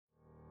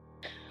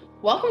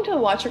Welcome to the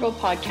Watch Your Goal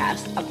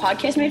podcast, a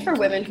podcast made for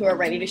women who are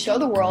ready to show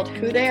the world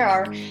who they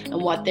are and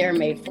what they are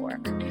made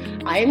for.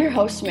 I am your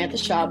host, Samantha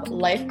Schubb,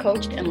 life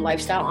coach and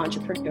lifestyle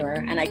entrepreneur,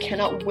 and I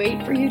cannot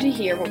wait for you to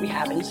hear what we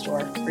have in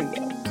store for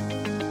you.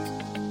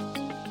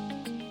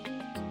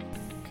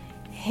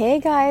 Hey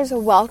guys,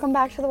 welcome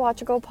back to the Watch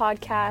Your Goal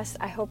podcast.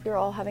 I hope you're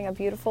all having a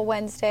beautiful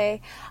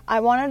Wednesday. I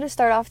wanted to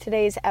start off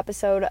today's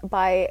episode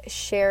by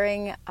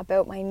sharing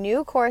about my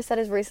new course that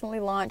has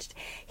recently launched,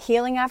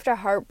 Healing After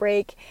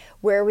Heartbreak,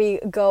 where we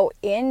go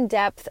in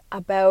depth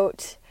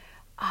about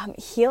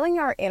healing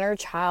our inner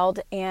child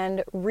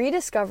and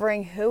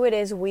rediscovering who it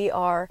is we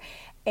are,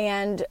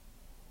 and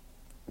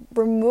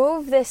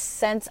remove this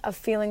sense of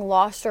feeling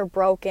lost or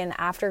broken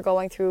after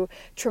going through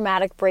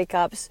traumatic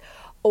breakups,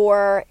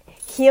 or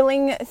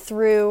healing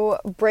through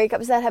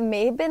breakups that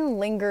may have been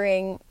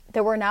lingering,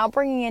 that we're now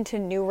bringing into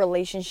new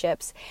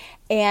relationships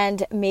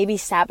and maybe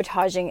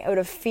sabotaging out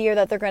of fear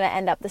that they're going to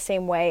end up the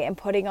same way, and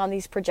putting on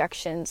these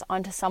projections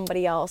onto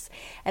somebody else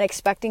and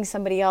expecting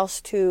somebody else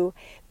to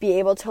be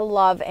able to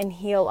love and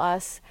heal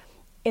us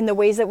in the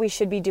ways that we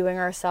should be doing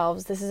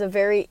ourselves. This is a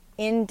very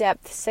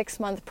in-depth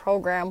 6-month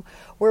program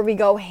where we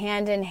go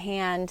hand in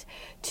hand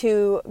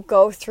to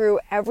go through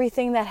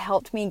everything that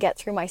helped me get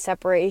through my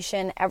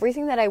separation,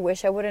 everything that I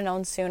wish I would have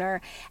known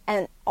sooner,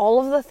 and all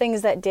of the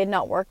things that did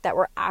not work that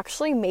were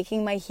actually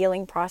making my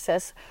healing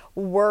process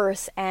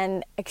worse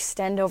and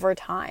extend over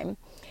time.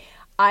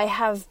 I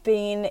have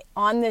been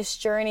on this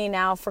journey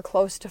now for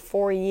close to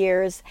 4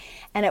 years,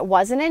 and it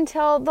wasn't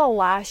until the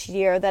last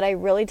year that I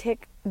really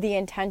took the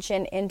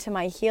intention into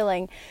my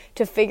healing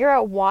to figure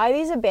out why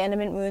these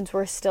abandonment wounds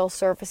were still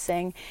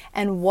surfacing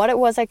and what it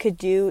was I could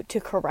do to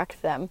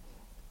correct them.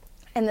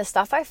 And the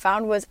stuff I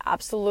found was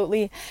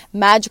absolutely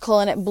magical,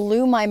 and it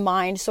blew my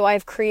mind. So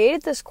I've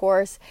created this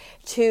course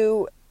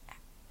to,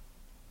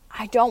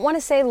 I don't want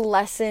to say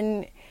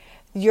lessen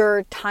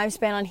your time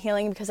span on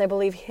healing, because I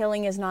believe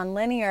healing is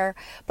non-linear,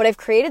 but I've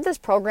created this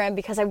program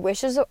because I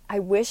wish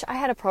I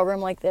had a program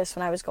like this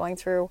when I was going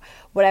through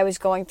what I was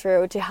going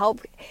through, to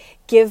help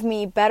give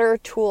me better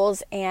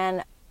tools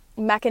and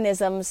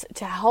mechanisms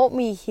to help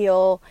me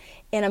heal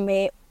in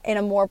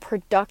a more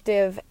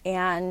productive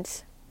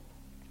and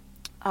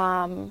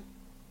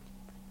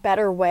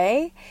better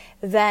way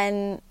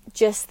than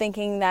just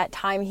thinking that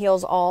time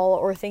heals all,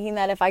 or thinking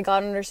that if I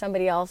got under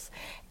somebody else,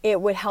 it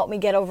would help me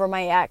get over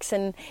my ex.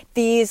 And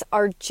these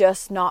are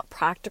just not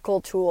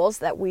practical tools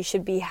that we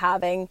should be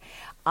having,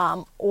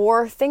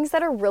 or things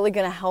that are really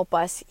going to help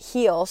us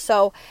heal.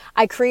 So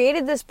I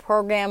created this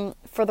program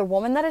for the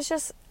woman that is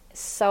just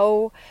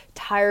so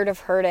tired of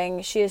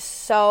hurting. She is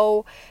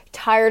so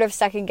tired of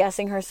second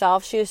guessing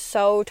herself. She is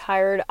so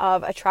tired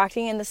of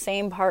attracting in the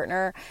same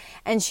partner,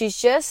 and she's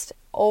just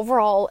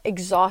overall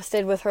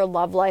exhausted with her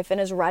love life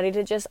and is ready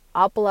to just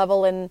up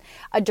level in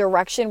a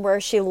direction where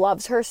she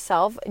loves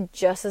herself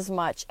just as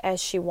much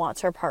as she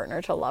wants her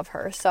partner to love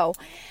her. So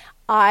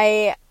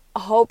I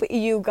hope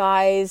you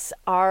guys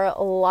are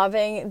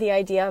loving the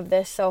idea of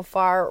this so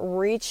far.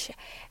 Reach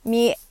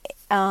me,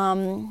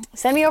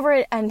 send me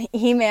over an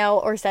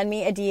email or send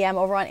me a DM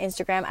over on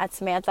Instagram at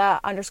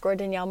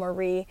Samantha_Danielle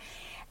Marie.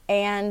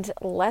 And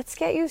let's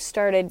get you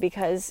started,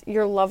 because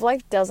your love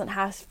life doesn't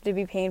have to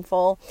be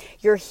painful.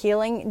 Your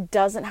healing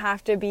doesn't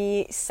have to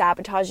be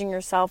sabotaging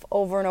yourself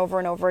over and over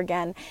and over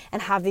again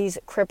and have these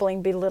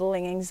crippling,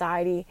 belittling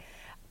anxiety,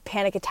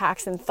 panic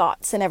attacks and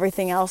thoughts and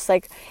everything else.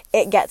 Like,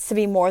 it gets to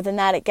be more than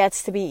that. It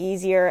gets to be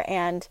easier,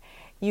 and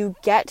you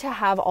get to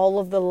have all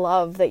of the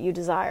love that you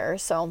desire.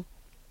 So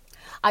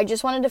I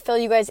just wanted to fill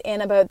you guys in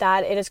about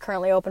that. It is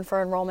currently open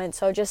for enrollment.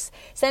 So just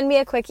send me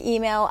a quick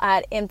email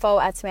at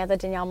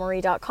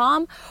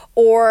info@SamanthaDanielleMarie.com,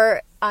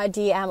 or a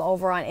DM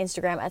over on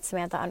Instagram at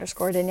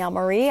Samantha_Danielle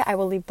Marie. I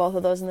will leave both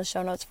of those in the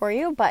show notes for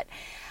you. But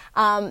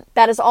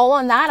that is all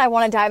on that. I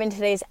want to dive into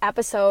today's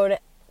episode,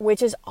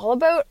 which is all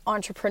about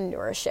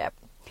entrepreneurship.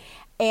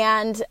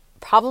 And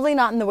probably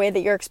not in the way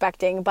that you're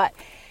expecting, but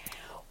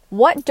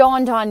what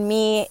dawned on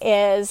me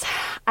is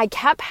I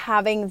kept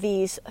having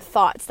these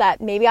thoughts that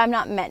maybe I'm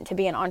not meant to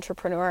be an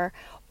entrepreneur,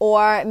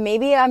 or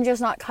maybe I'm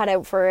just not cut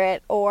out for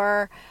it,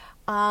 or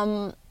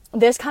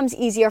this comes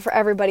easier for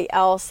everybody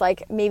else.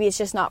 Like, maybe it's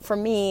just not for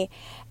me.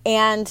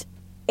 And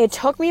it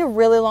took me a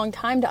really long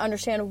time to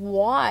understand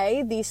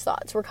why these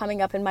thoughts were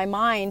coming up in my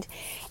mind.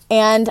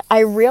 And I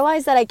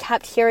realized that I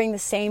kept hearing the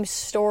same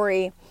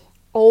story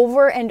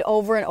over and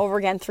over and over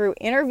again through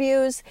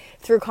interviews,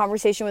 through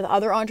conversation with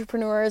other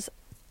entrepreneurs,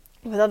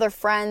 with other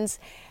friends,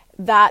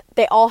 that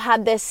they all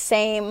had this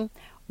same,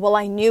 well,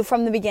 I knew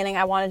from the beginning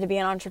I wanted to be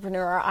an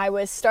entrepreneur. I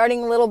was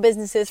starting little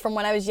businesses from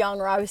when I was young,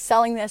 or I was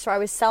selling this, or I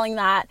was selling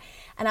that.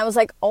 And I was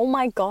like, oh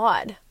my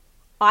God,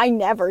 I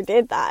never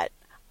did that.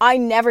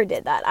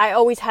 I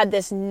always had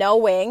this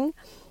knowing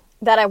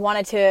that I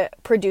wanted to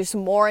produce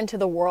more into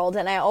the world.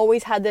 And I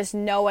always had this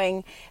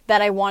knowing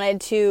that I wanted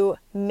to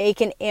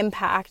make an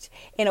impact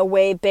in a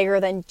way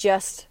bigger than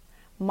just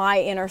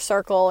my inner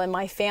circle and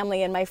my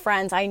family and my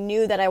friends. I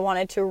knew that I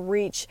wanted to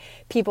reach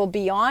people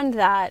beyond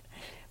that.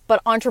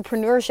 but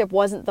entrepreneurship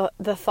wasn't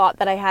the thought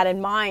that I had in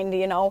mind,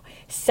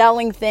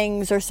 selling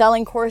things or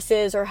selling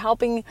courses or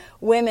helping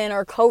women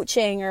or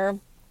coaching or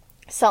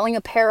selling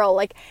apparel.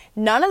 Like,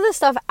 none of this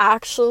stuff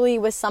actually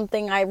was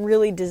something I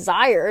really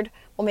desired.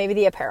 Well, maybe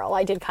the apparel,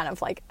 I did kind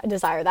of like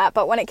desire that.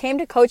 But when it came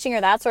to coaching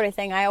or that sort of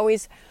thing, I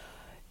always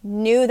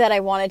knew that I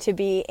wanted to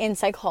be in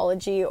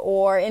psychology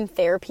or in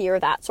therapy or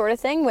that sort of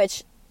thing,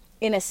 which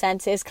in a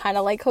sense is kind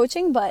of like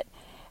coaching, but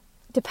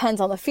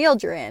depends on the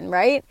field you're in,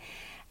 right?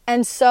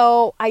 And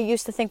so I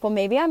used to think, well,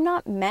 maybe I'm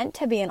not meant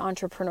to be an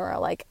entrepreneur.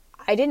 Like,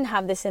 I didn't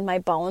have this in my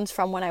bones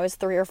from when I was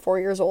 3 or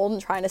 4 years old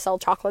and trying to sell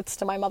chocolates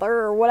to my mother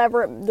or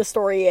whatever the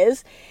story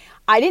is.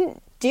 I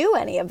didn't do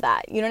any of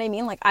that. You know what I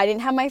mean? Like, I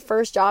didn't have my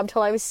first job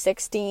till I was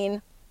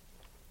 16,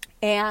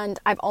 and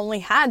I've only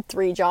had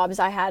 3 jobs.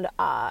 I had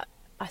a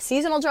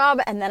seasonal job,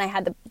 and then I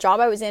had the job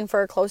I was in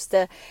for close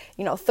to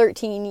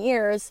 13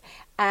 years,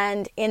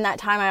 and in that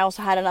time I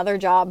also had another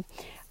job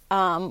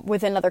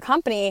with another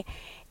company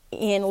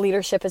in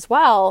leadership as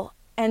well.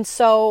 And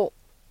so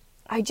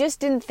I just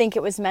didn't think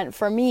it was meant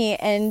for me.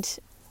 And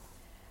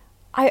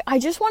I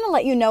just want to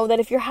let you know that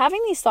if you're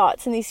having these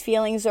thoughts and these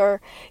feelings, or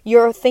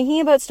you're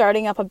thinking about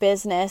starting up a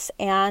business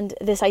and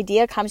this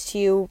idea comes to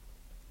you,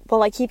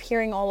 well, I keep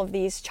hearing all of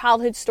these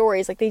childhood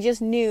stories, like they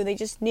just knew,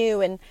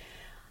 and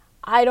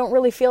I don't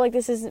really feel like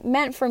this is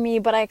meant for me,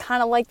 but I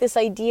kind of like this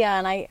idea,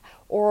 and I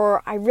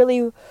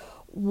really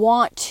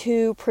want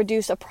to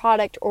produce a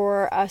product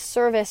or a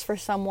service for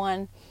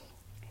someone,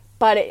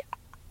 but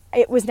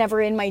it was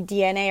never in my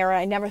DNA, or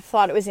I never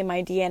thought it was in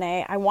my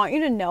DNA. I want you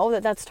to know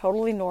that that's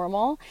totally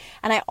normal.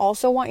 And I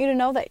also want you to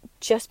know that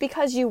just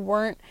because you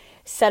weren't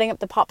setting up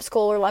the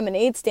popsicle or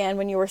lemonade stand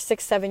when you were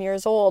 6, 7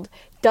 years old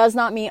does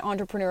not mean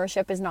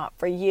entrepreneurship is not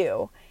for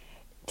you.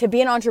 To be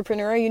an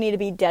entrepreneur, you need to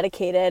be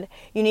dedicated.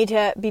 You need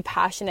to be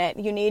passionate.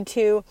 You need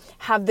to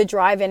have the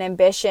drive and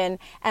ambition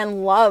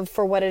and love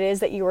for what it is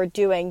that you are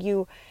doing.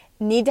 You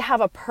need to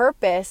have a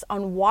purpose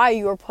on why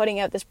you are putting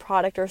out this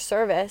product or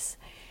service.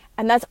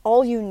 And that's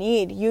all you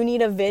need. You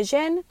need a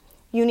vision.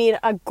 You need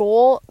a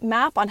goal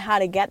map on how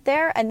to get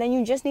there. And then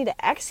you just need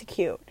to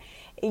execute.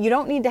 You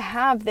don't need to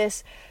have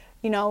this,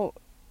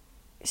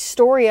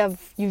 story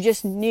of you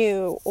just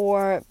knew,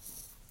 or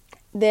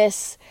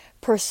this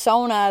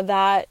persona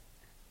that,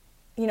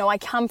 I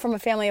come from a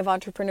family of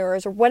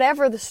entrepreneurs, or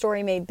whatever the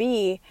story may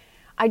be.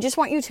 I just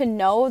want you to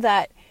know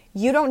that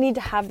you don't need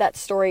to have that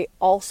story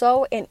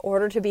also in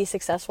order to be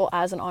successful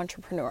as an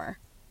entrepreneur.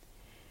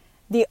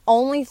 The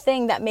only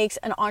thing that makes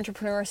an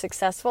entrepreneur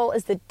successful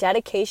is the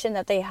dedication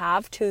that they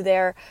have to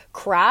their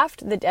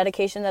craft, the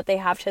dedication that they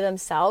have to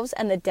themselves,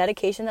 and the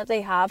dedication that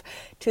they have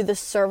to the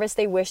service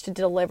they wish to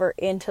deliver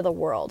into the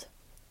world.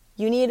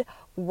 You need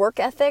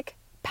work ethic,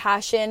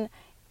 passion,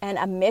 and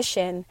a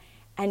mission,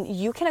 and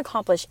you can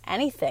accomplish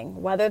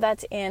anything, whether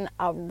that's in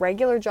a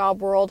regular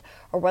job world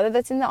or whether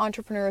that's in the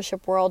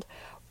entrepreneurship world.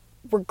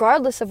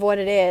 Regardless of what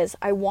it is,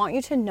 I want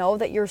you to know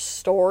that your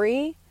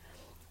story,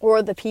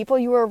 or the people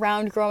you were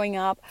around growing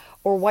up,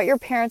 or what your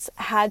parents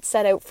had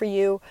set out for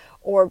you,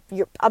 or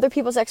your other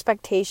people's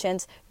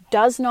expectations,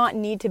 does not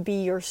need to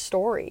be your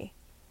story.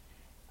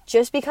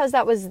 Just because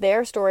that was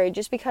their story,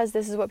 just because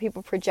this is what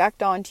people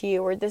project onto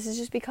you, or this is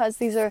just because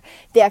these are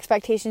the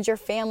expectations your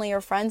family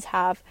or friends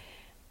have,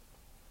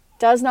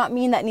 does not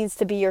mean that needs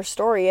to be your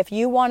story. If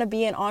you want to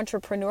be an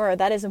entrepreneur,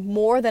 that is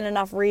more than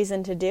enough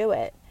reason to do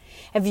it.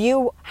 If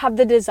you have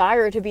the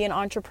desire to be an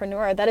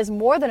entrepreneur, that is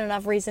more than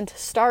enough reason to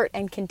start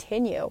and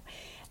continue.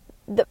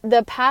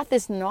 The path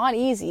is not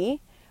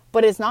easy,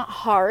 but it's not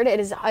hard.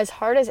 It is as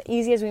hard as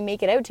easy as we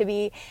make it out to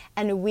be,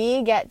 and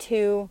we get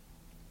to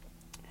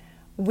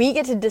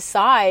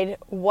decide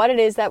what it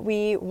is that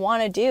we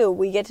want to do.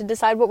 We get to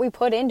decide what we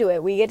put into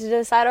it. We get to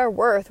decide our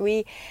worth.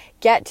 We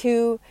get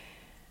to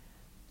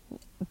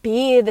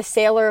be the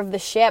sailor of the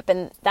ship,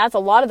 and that's a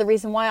lot of the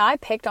reason why I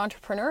picked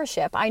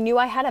entrepreneurship. I knew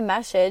I had a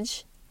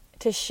message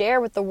to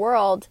share with the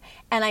world,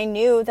 and I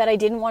knew that I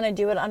didn't want to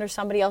do it under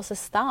somebody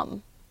else's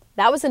thumb.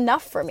 That was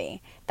enough for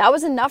me. That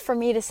was enough for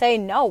me to say,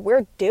 no,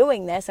 we're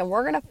doing this and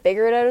we're going to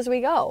figure it out as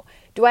we go.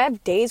 Do I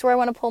have days where I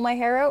want to pull my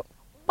hair out?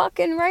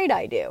 Fucking right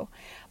I do.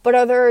 But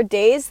are there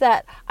days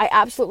that I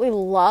absolutely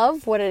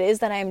love what it is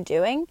that I'm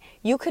doing?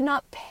 You could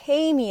not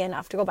pay me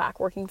enough to go back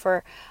working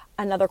for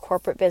another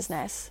corporate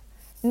business.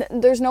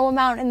 There's no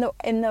amount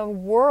in the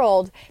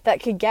world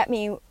that could get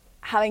me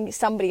having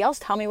somebody else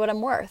tell me what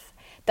I'm worth.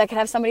 That could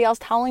have somebody else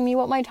telling me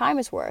what my time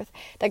is worth.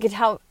 That could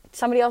have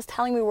somebody else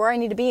telling me where I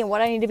need to be and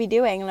what I need to be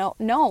doing.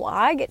 No,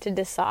 I get to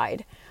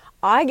decide.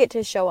 I get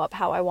to show up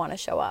how I want to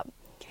show up.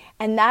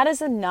 And that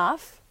is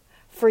enough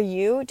for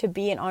you to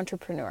be an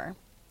entrepreneur.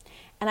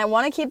 And I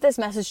want to keep this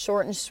message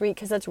short and sweet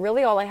because that's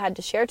really all I had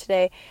to share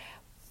today.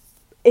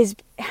 Is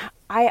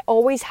I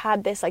always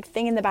had this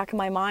thing in the back of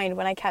my mind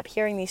when I kept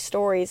hearing these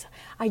stories.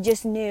 I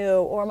just knew,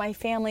 or my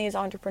family is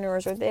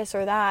entrepreneurs, or this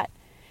or that.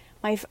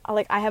 I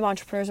have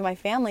entrepreneurs in my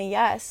family,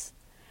 yes,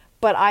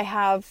 but I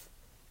have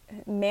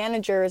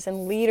managers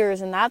and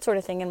leaders and that sort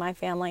of thing in my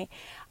family.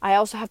 I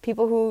also have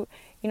people who,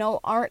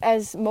 aren't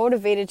as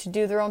motivated to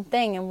do their own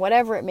thing, and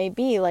whatever it may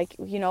be. Like,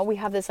 we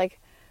have this like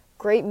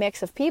great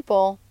mix of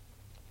people.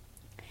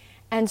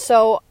 And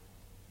so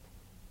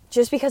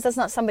just because that's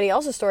not somebody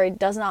else's story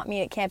does not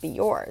mean it can't be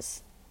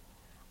yours.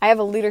 I have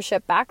a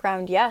leadership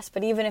background, yes,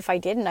 but even if I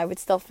didn't, I would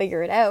still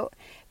figure it out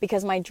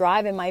because my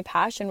drive and my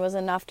passion was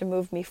enough to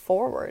move me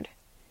forward.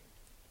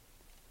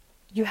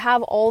 You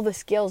have all the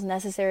skills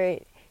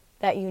necessary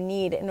that you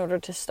need in order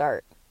to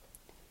start.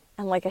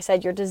 And like I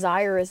said, your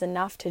desire is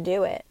enough to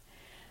do it.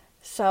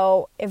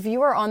 So if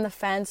you are on the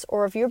fence,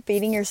 or if you're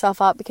beating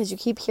yourself up because you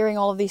keep hearing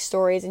all of these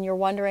stories and you're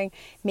wondering,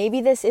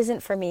 maybe this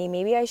isn't for me,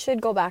 maybe I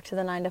should go back to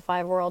the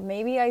 9-to-5 world,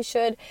 maybe I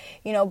should,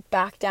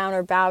 back down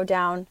or bow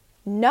down.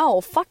 No,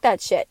 fuck that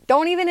shit.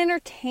 Don't even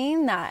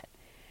entertain that.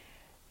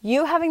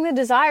 You having the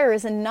desire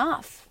is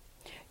enough.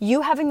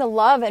 You having the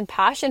love and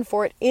passion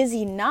for it is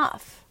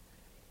enough.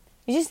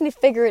 You just need to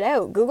figure it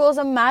out. Google is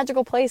a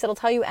magical place. It'll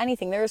tell you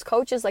anything. There's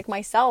coaches like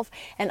myself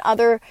and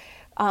other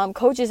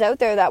coaches out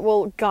there that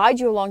will guide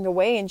you along the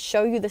way and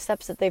show you the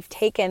steps that they've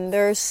taken.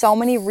 There's so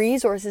many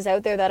resources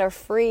out there that are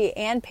free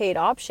and paid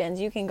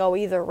options. You can go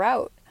either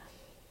route.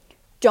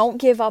 Don't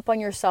give up on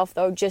yourself,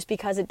 though, just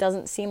because it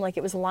doesn't seem like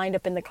it was lined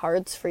up in the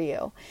cards for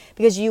you.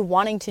 Because you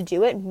wanting to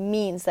do it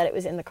means that it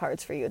was in the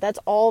cards for you. That's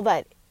all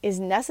that is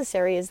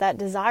necessary, is that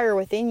desire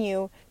within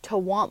you to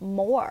want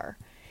more.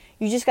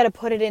 You just got to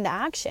put it into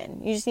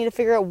action. You just need to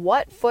figure out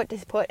what foot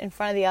to put in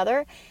front of the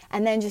other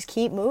and then just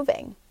keep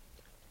moving.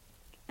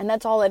 And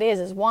that's all it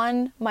is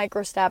one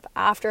micro step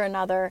after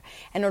another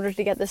in order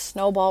to get this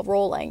snowball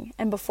rolling.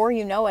 And before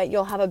you know it,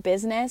 you'll have a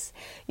business,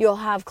 you'll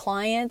have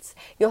clients,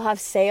 you'll have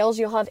sales,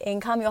 you'll have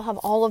income, you'll have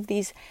all of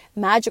these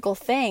magical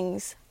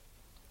things.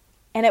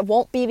 And it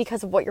won't be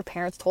because of what your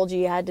parents told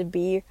you had to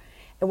be.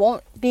 It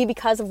won't be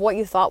because of what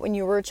you thought when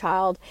you were a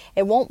child.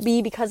 It won't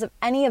be because of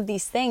any of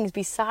these things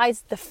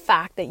besides the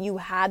fact that you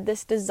had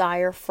this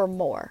desire for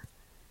more.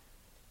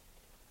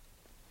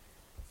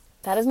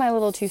 That is my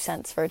little 2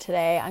 cents for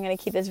today. I'm going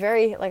to keep this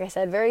very, like I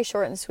said, very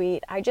short and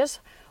sweet. I just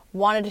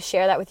wanted to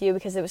share that with you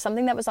because it was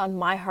something that was on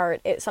my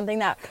heart. It's something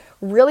that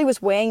really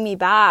was weighing me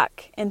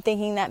back and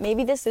thinking that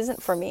maybe this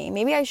isn't for me.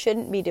 Maybe I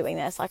shouldn't be doing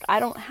this. Like,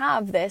 I don't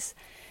have this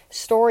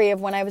story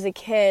of when I was a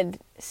kid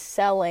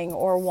selling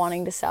or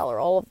wanting to sell or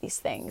all of these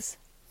things.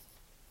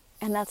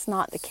 And that's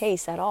not the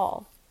case at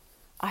all.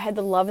 I had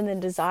the love and the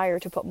desire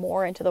to put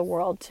more into the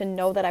world, to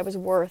know that I was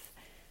worth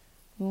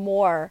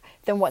more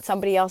than what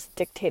somebody else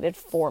dictated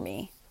for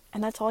me.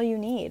 And that's all you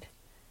need.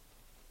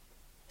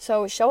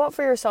 So show up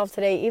for yourself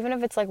today, even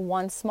if it's like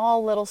one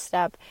small little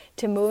step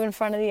to move in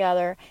front of the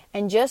other,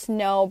 and just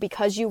know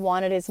because you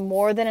want it is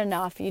more than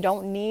enough. You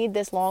don't need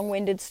this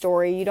long-winded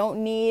story. You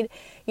don't need,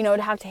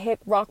 to have to hit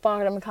rock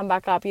bottom and come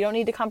back up. You don't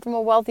need to come from a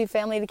wealthy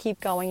family to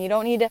keep going. You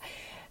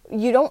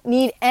don't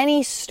need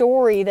any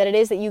story that it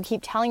is that you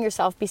keep telling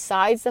yourself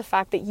besides the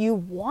fact that you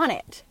want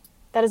it.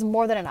 That is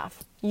more than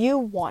enough. You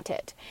want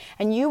it.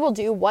 And you will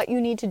do what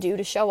you need to do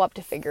to show up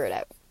to figure it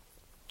out.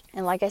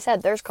 And like I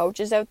said, there's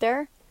coaches out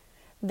there.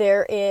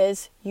 There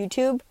is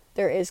YouTube.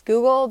 There is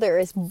Google. There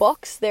is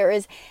books. There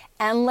is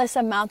endless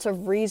amounts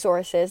of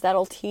resources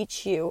that'll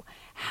teach you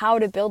how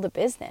to build a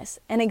business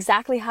and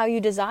exactly how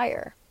you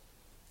desire.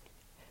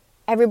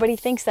 Everybody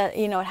thinks that,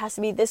 it has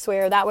to be this way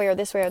or that way or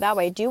this way or that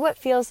way. Do what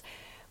feels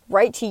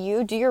right to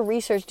you. Do your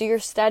research. Do your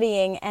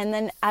studying. And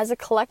then as a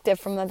collective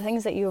from the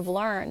things that you have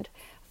learned,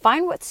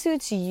 find what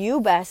suits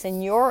you best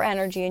and your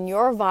energy and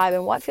your vibe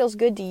and what feels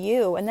good to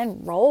you, and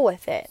then roll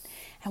with it.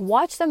 And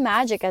watch the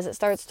magic as it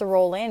starts to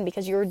roll in,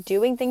 because you're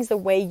doing things the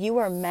way you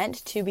are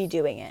meant to be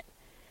doing it.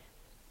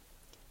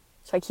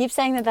 So I keep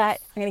saying that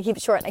I'm going to keep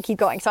it short and I keep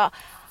going. So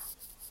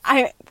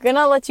I'm going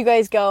to let you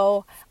guys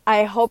go.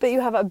 I hope that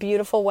you have a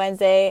beautiful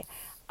Wednesday.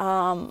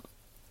 And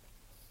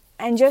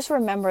just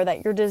remember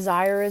that your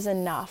desire is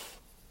enough.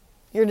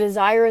 Your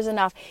desire is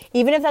enough.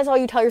 Even if that's all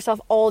you tell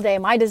yourself all day,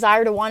 my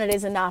desire to want it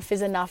is enough,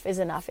 is enough, is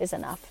enough, is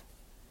enough.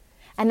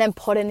 And then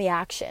put in the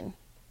action.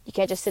 You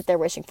can't just sit there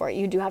wishing for it.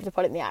 You do have to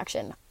put it in the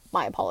action.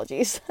 My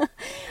apologies.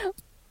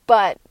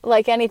 But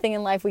like anything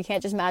in life, we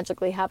can't just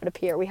magically have it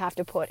appear. We have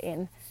to put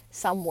in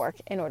some work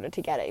in order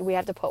to get it. We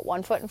have to put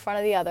one foot in front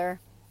of the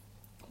other.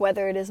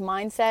 Whether it is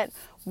mindset,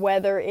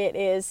 whether it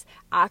is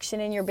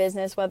action in your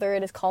business, whether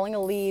it is calling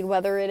a lead,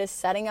 whether it is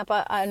setting up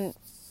an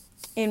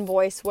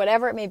invoice,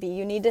 whatever it may be,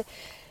 you need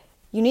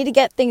to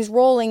get things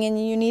rolling, and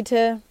you need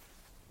to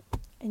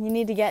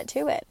get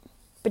to it.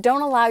 But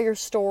don't allow your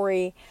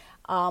story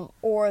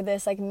or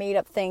this like made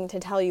up thing to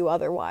tell you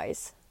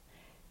otherwise,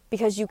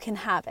 because you can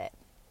have it.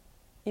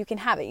 You can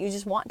have it. You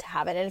just want to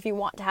have it. And if you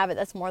want to have it,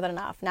 that's more than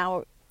enough.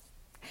 Now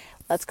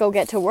let's go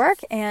get to work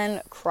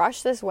and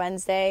crush this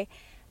Wednesday.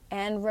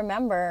 And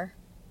remember,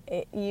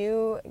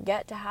 you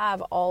get to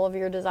have all of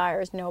your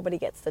desires. Nobody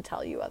gets to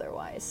tell you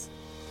otherwise.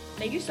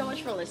 Thank you so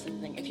much for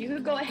listening. If you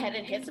could go ahead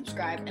and hit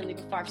subscribe and leave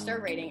a 5-star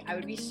rating, I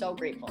would be so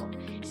grateful.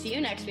 See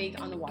you next week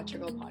on the Watch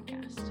Your Go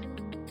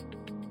podcast.